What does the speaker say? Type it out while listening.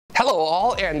Hello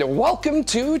all and welcome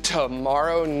to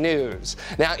TMRO News.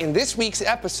 Now in this week's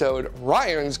episode,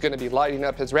 Ryan's going to be lighting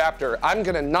up his Raptor. I'm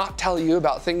going to not tell you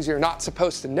about things you're not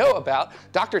supposed to know about.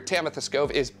 Dr. Tamitha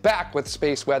Skov is back with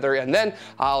space weather, and then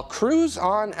I'll cruise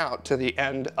on out to the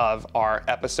end of our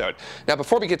episode. Now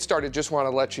before we get started, just want to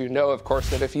let you know, of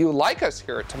course, that if you like us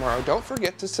here at TMRO, don't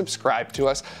forget to subscribe to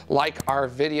us, like our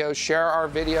videos, share our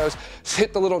videos,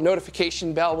 hit the little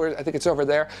notification bell where I think it's over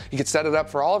there. You can set it up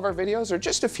for all of our videos or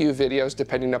just a few videos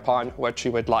depending upon what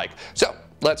you would like. So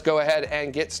let's go ahead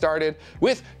and get started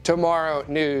with TMRO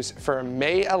News for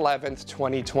May 11th,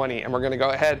 2020. And we're going to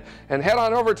go ahead and head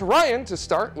on over to Ryan to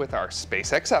start with our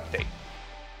SpaceX update.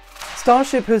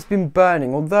 Starship has been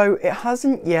burning, although it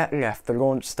hasn't yet left the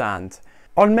launch stand.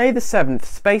 On May the 7th,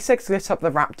 SpaceX lit up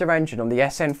the Raptor engine on the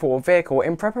SN4 vehicle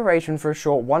in preparation for a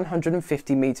short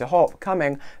 150-meter hop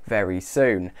coming very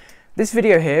soon. This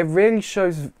video here really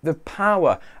shows the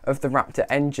power of the Raptor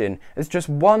engine, as just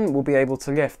one will be able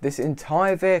to lift this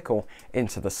entire vehicle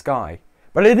into the sky.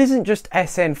 But it isn't just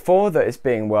SN4 that is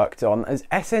being worked on, as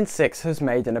SN6 has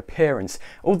made an appearance.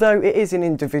 Although it is in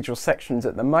individual sections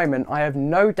at the moment, I have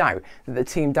no doubt that the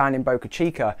team down in Boca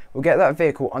Chica will get that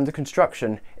vehicle under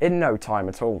construction in no time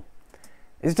at all.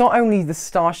 It's not only the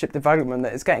Starship development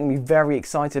that is getting me very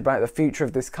excited about the future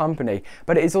of this company,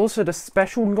 but it is also the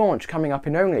special launch coming up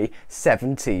in only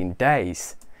 17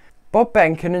 days. Bob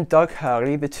Behnken and Doug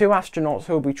Hurley, the two astronauts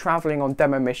who will be travelling on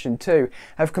Demo Mission 2,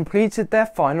 have completed their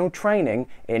final training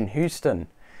in Houston.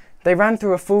 They ran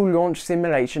through a full launch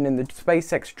simulation in the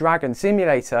SpaceX Dragon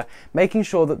simulator, making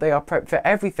sure that they are prepped for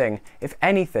everything if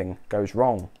anything goes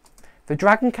wrong. The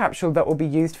Dragon capsule that will be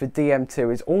used for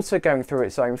DM2 is also going through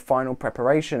its own final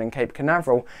preparation in Cape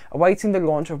Canaveral, awaiting the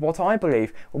launch of what I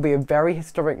believe will be a very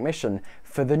historic mission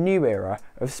for the new era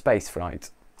of spaceflight.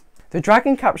 The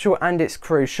Dragon capsule and its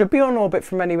crew should be on orbit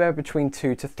from anywhere between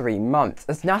 2 to 3 months,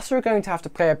 as NASA are going to have to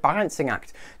play a balancing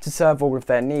act to serve all of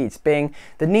their needs, being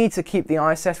the need to keep the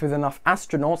ISS with enough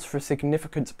astronauts for a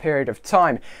significant period of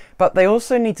time, but they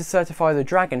also need to certify the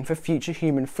Dragon for future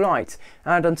human flight,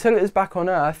 and until it is back on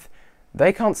Earth,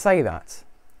 they can't say that.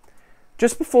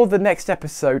 Just before the next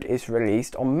episode is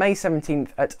released, on May 17th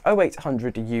at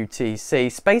 0800 UTC,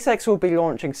 SpaceX will be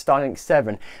launching Starlink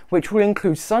 7, which will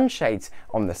include sunshades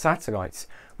on the satellites.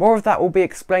 More of that will be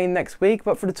explained next week,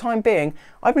 but for the time being,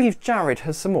 I believe Jared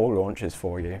has some more launches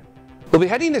for you. We'll be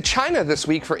heading to China this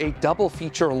week for a double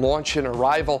feature launch and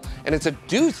arrival, and it's a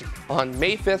doozy. On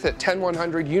May 5th at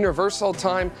 10:100 Universal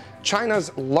Time,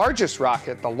 China's largest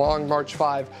rocket, the Long March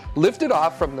 5, lifted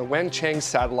off from the Wenchang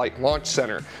Satellite Launch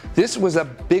Center. This was a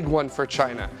big one for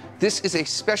China. This is a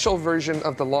special version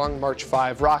of the Long March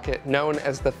 5 rocket known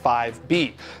as the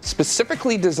 5B,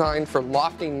 specifically designed for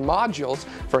lofting modules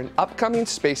for an upcoming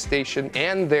space station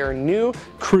and their new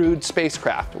crewed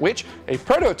spacecraft, which a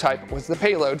prototype was the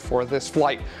payload for this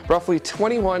flight, roughly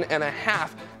 21.5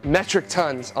 metric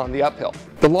tons on the uphill.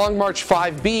 The Long March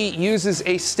 5B uses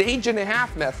a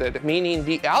stage-and-a-half method, meaning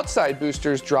the outside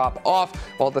boosters drop off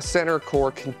while the center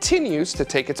core continues to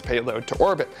take its payload to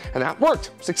orbit. And that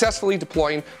worked, successfully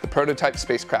deploying the prototype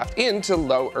spacecraft into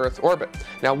low Earth orbit.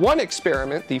 Now, one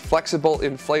experiment, the flexible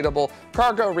inflatable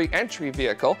cargo re-entry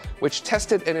vehicle, which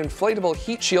tested an inflatable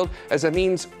heat shield as a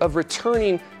means of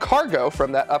returning cargo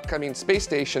from that upcoming space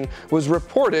station, was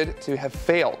reported to have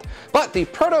failed. But the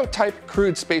prototype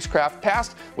crewed spacecraft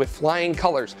passed with flying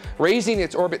colors, raising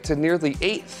its orbit to nearly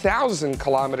 8,000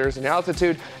 kilometers in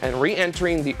altitude and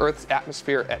re-entering the Earth's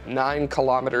atmosphere at 9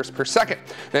 kilometers per second.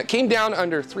 And it came down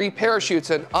under 3 parachutes,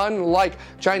 and unlike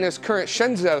China's current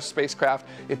Shenzhou spacecraft,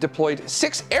 it deployed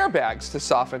 6 airbags to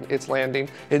soften its landing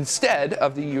instead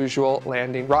of the usual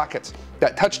landing rockets.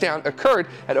 That touchdown occurred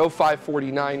at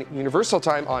 0549 Universal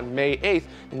Time on May 8th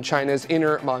in China's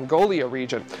Inner Mongolia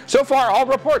region. So far, all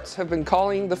reports have been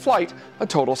calling the flight a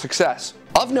total success.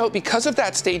 Of note, because of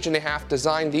that stage-and-a-half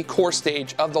design, the core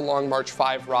stage of the Long March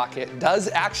 5 rocket does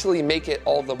actually make it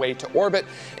all the way to orbit,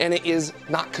 and it is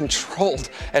not controlled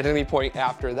at any point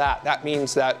after that. That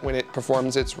means that when it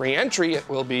performs its re-entry, it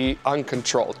will be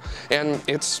uncontrolled. And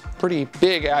it's pretty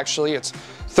big, actually. It's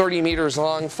 30 meters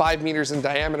long, 5 meters in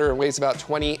diameter, and weighs about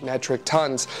 20 metric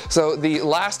tons. So the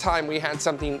last time we had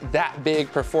something that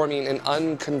big performing an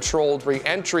uncontrolled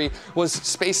re-entry was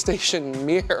Space Station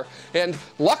Mir. And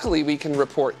luckily we can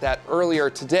report that earlier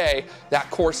today, that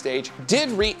core stage did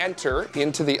re-enter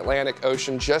into the Atlantic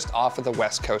Ocean just off of the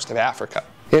west coast of Africa.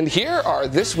 And here are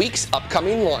this week's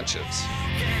upcoming launches.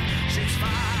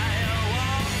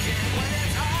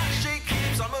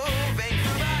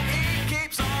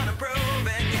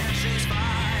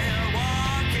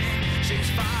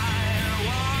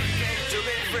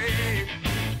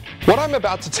 What I'm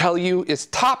about to tell you is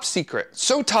top secret.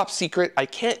 So top secret, I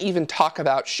can't even talk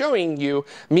about showing you,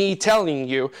 me telling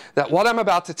you that what I'm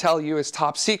about to tell you is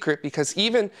top secret, because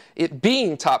even it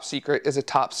being top secret is a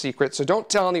top secret. So don't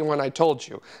tell anyone I told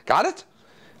you. Got it?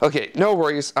 Okay, no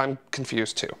worries, I'm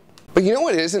confused too. But you know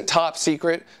what isn't top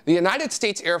secret? The United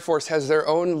States Air Force has their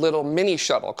own little mini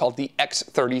shuttle called the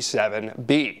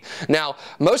X-37B. Now,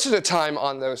 most of the time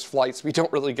on those flights, we don't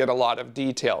really get a lot of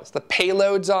details. The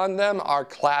payloads on them are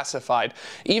classified.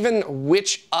 Even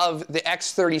which of the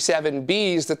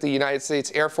X-37Bs that the United States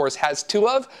Air Force has two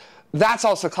of, that's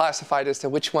also classified as to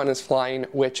which one is flying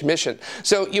which mission.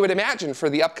 So you would imagine for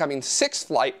the upcoming 6th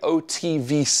flight,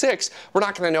 OTV-6, we're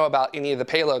not going to know about any of the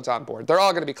payloads on board. They're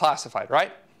all going to be classified,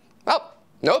 right? Oh,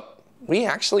 nope. We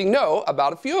actually know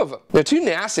about a few of them. Now, 2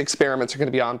 NASA experiments are going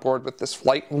to be on board with this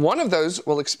flight. One of those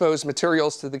will expose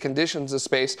materials to the conditions of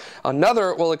space.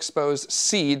 Another will expose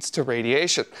seeds to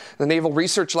radiation. The Naval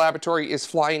Research Laboratory is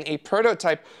flying a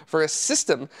prototype for a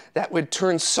system that would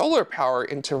turn solar power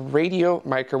into radio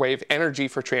microwave energy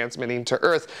for transmitting to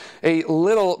Earth. A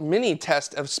little mini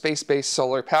test of space-based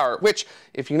solar power, which,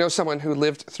 if you know someone who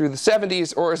lived through the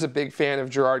 70s or is a big fan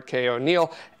of Gerard K.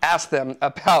 O'Neill, ask them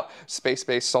about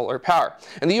space-based solar power.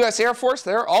 And the U.S. Air Force,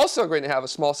 they're also going to have a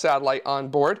small satellite on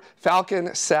board,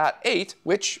 Falcon Sat 8,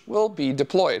 which will be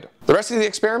deployed. The rest of the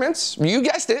experiments, you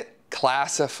guessed it,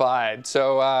 classified.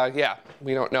 So yeah,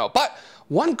 we don't know. But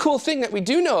one cool thing that we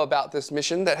do know about this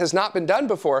mission that has not been done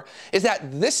before is that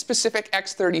this specific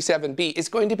X-37B is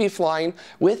going to be flying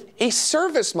with a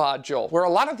service module, where a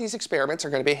lot of these experiments are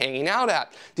going to be hanging out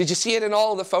at. Did you see it in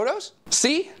all of the photos?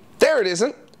 See? There it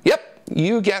isn't. Yep.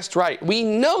 You guessed right. We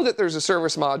know that there's a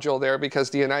service module there because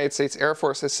the United States Air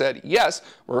Force has said, yes,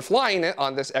 we're flying it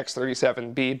on this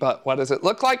X-37B, but what does it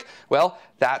look like? Well,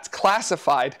 that's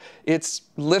classified. It's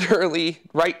literally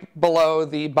right below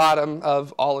the bottom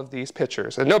of all of these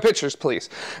pictures. And no pictures, please.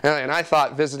 And I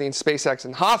thought visiting SpaceX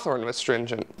in Hawthorne was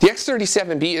stringent. The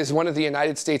X-37B is one of the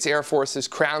United States Air Force's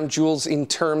crown jewels in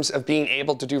terms of being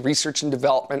able to do research and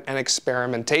development and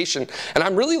experimentation. And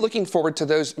I'm really looking forward to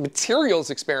those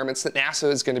materials experiments that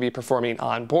NASA is going to be performing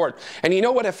on board. And you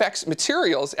know what affects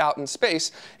materials out in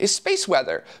space is space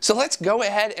weather. So let's go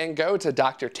ahead and go to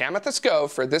Dr. Tamitha Skov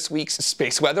for this week's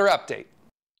space weather update.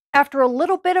 After a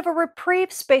little bit of a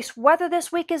reprieve, space weather this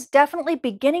week is definitely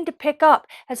beginning to pick up.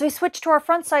 As we switch to our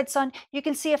front side sun, you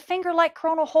can see a finger-like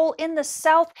coronal hole in the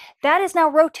south. That is now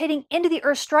rotating into the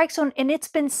Earth strike zone, and it's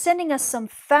been sending us some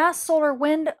fast solar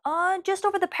wind just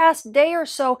over the past day or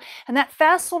so. And that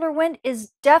fast solar wind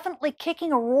is definitely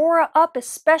kicking aurora up,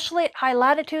 especially at high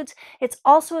latitudes. It's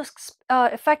also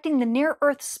affecting the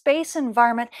near-Earth space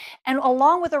environment, and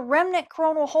along with a remnant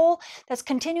coronal hole that's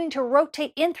continuing to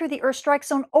rotate in through the Earth strike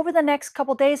zone over the next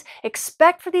couple days,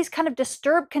 expect for these kind of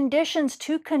disturbed conditions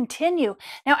to continue.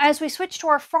 Now, as we switch to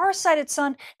our far-sighted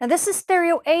sun, now this is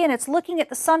stereo A and it's looking at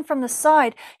the sun from the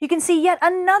side. You can see yet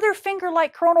another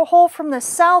finger-like coronal hole from the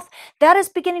south that is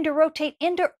beginning to rotate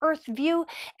into Earth view,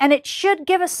 and it should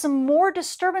give us some more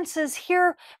disturbances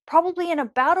here probably in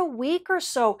about a week or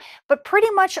so. But pretty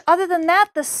much other than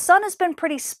that, the sun has been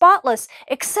pretty spotless,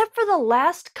 except for the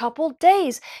last couple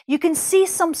days. You can see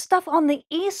some stuff on the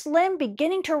east limb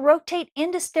beginning to rotate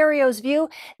into stereo's view.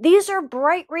 These are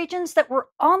bright regions that were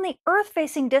on the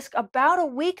Earth-facing disk about a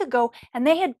week ago, and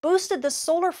they had boosted the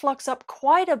solar flux up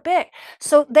quite a bit.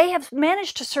 So they have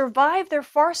managed to survive their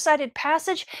far-sighted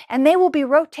passage, and they will be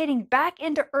rotating back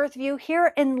into Earth view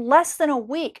here in less than a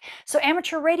week. So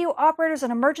amateur radio operators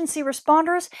and emergency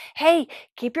responders, hey,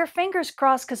 keep your fingers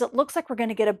crossed, because it looks like we're going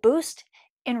to get a boost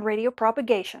in radio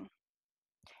propagation.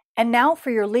 And now for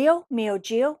your Leo, Meo,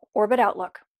 Geo orbit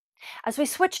outlook. As we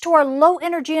switch to our low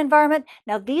energy environment,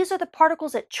 now these are the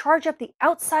particles that charge up the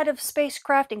outside of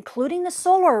spacecraft, including the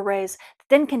solar arrays,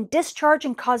 that then can discharge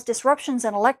and cause disruptions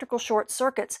and electrical short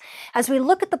circuits. As we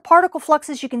look at the particle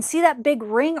fluxes, you can see that big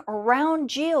ring around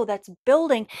Geo that's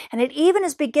building, and it even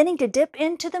is beginning to dip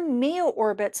into the MEO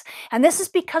orbits. And this is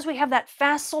because we have that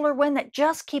fast solar wind that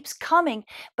just keeps coming,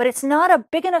 but it's not a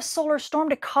big enough solar storm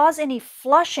to cause any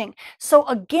flushing. So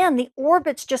again, the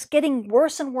orbit's just getting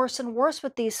worse and worse and worse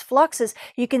with these fluxes.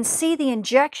 You can see the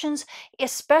injections,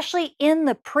 especially in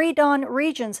the pre-dawn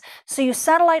regions. So you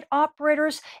satellite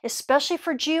operators, especially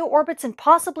for geo orbits and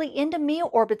possibly into MEO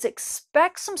orbits.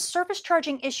 Expect some surface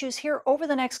charging issues here over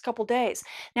the next couple days.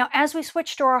 Now, as we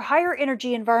switch to our higher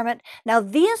energy environment, now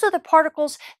these are the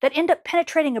particles that end up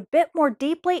penetrating a bit more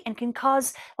deeply and can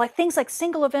cause things like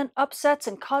single event upsets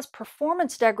and cause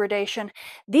performance degradation.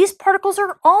 These particles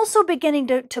are also beginning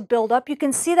to build up. You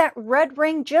can see that red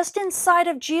ring just inside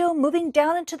of GEO moving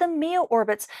down into the MEO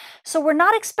orbits. So we're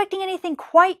not expecting anything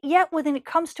quite yet when it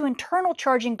comes to internal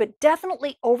charging, but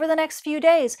definitely over the next few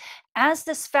days, as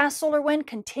this fast solar wind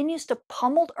continues to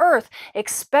pummel Earth,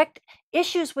 expect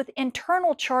issues with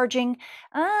internal charging,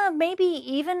 maybe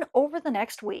even over the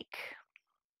next week.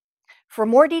 For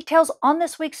more details on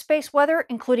this week's space weather,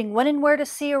 including when and where to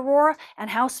see aurora and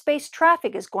how space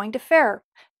traffic is going to fare,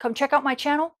 come check out my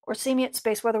channel or see me at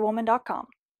spaceweatherwoman.com.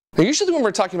 Now, usually when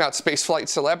we're talking about spaceflight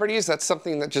celebrities, that's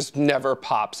something that just never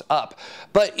pops up.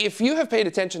 But if you have paid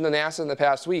attention to NASA in the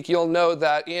past week, you'll know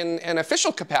that in an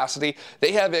official capacity,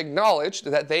 they have acknowledged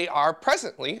that they are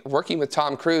presently working with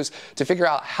Tom Cruise to figure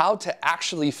out how to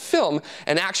actually film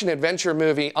an action-adventure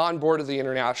movie on board of the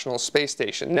International Space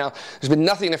Station. Now, there's been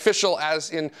nothing official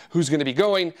as in who's going to be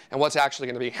going and what's actually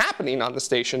going to be happening on the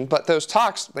station, but those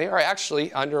talks, they are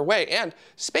actually underway, and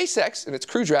SpaceX and its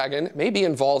Crew Dragon may be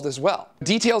involved as well.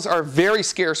 Details are very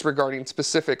scarce regarding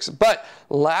specifics, but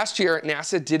last year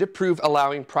NASA did approve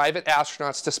allowing private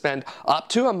astronauts to spend up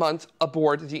to a month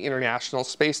aboard the International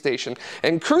Space Station,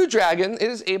 and Crew Dragon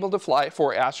is able to fly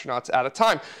 4 astronauts at a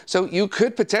time. So you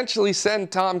could potentially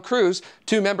send Tom Cruise,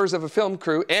 2 members of a film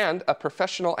crew, and a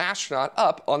professional astronaut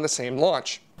up on the same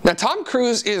launch. Now, Tom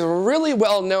Cruise is really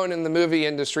well known in the movie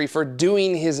industry for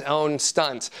doing his own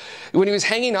stunts. When he was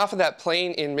hanging off of that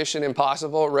plane in Mission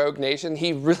Impossible: Rogue Nation,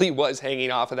 he really was hanging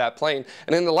off of that plane.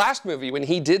 And in the last movie, when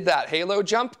he did that halo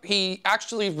jump, he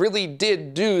actually really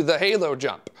did do the halo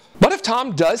jump. But if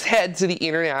Tom does head to the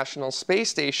International Space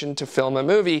Station to film a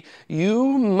movie,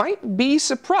 you might be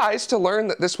surprised to learn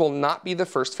that this will not be the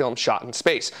first film shot in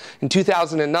space. In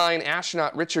 2009,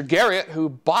 astronaut Richard Garriott, who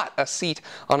bought a seat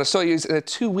on a Soyuz in a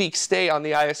 2-week stay on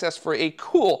the ISS for a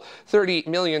cool $30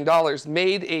 million,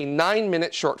 made a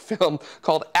 9-minute short film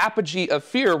called Apogee of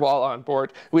Fear while on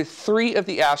board, with 3 of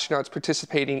the astronauts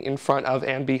participating in front of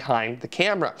and behind the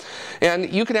camera.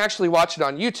 And you can actually watch it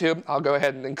on YouTube. I'll go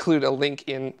ahead and include a link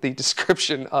in the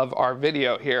description of our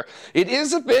video here. It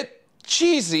is a bit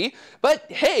cheesy, but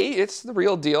hey, it's the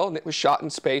real deal, and it was shot in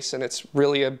space, and it's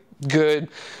really a good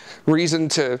reason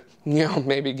to,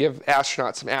 maybe give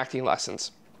astronauts some acting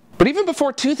lessons. But even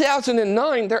before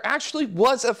 2009, there actually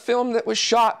was a film that was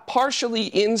shot partially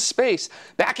in space.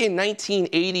 Back in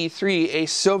 1983, a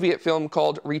Soviet film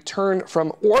called Return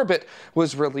from Orbit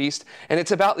was released, and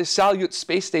it's about the Salyut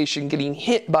space station getting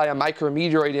hit by a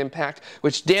micrometeoroid impact,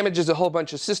 which damages a whole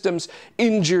bunch of systems,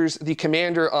 injures the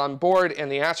commander on board,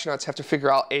 and the astronauts have to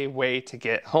figure out a way to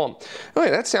get home. Okay,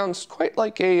 that sounds quite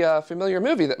like a familiar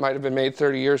movie that might have been made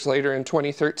 30 years later in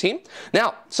 2013.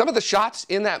 Now, some of the shots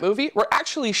in that movie were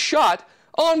actually shot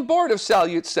on board of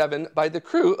Salyut 7 by the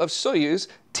crew of Soyuz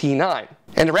T9.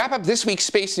 And to wrap up this week's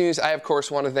space news, I of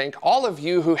course want to thank all of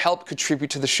you who help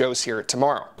contribute to the shows here at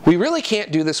TMRO. We really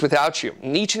can't do this without you,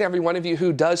 and each and every one of you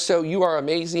who does so, you are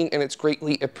amazing and it's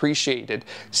greatly appreciated.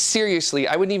 Seriously,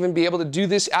 I wouldn't even be able to do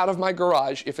this out of my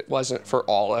garage if it wasn't for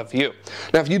all of you.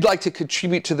 Now, if you'd like to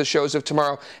contribute to the shows of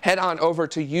tomorrow, head on over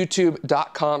to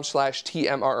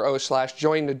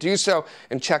youtube.com/TMRO/join to do so,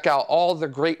 and check out all the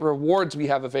great rewards we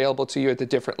have available to you at the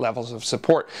different levels of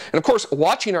support. And of course,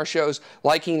 watching our shows,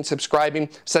 liking, subscribing,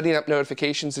 setting up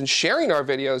notifications, and sharing our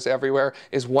videos everywhere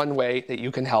is one way that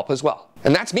you can help as well.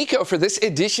 And that's Miko for this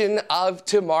edition of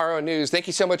TMRO News. Thank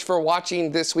you so much for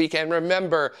watching this week, and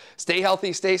remember, stay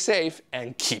healthy, stay safe,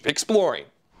 and keep exploring.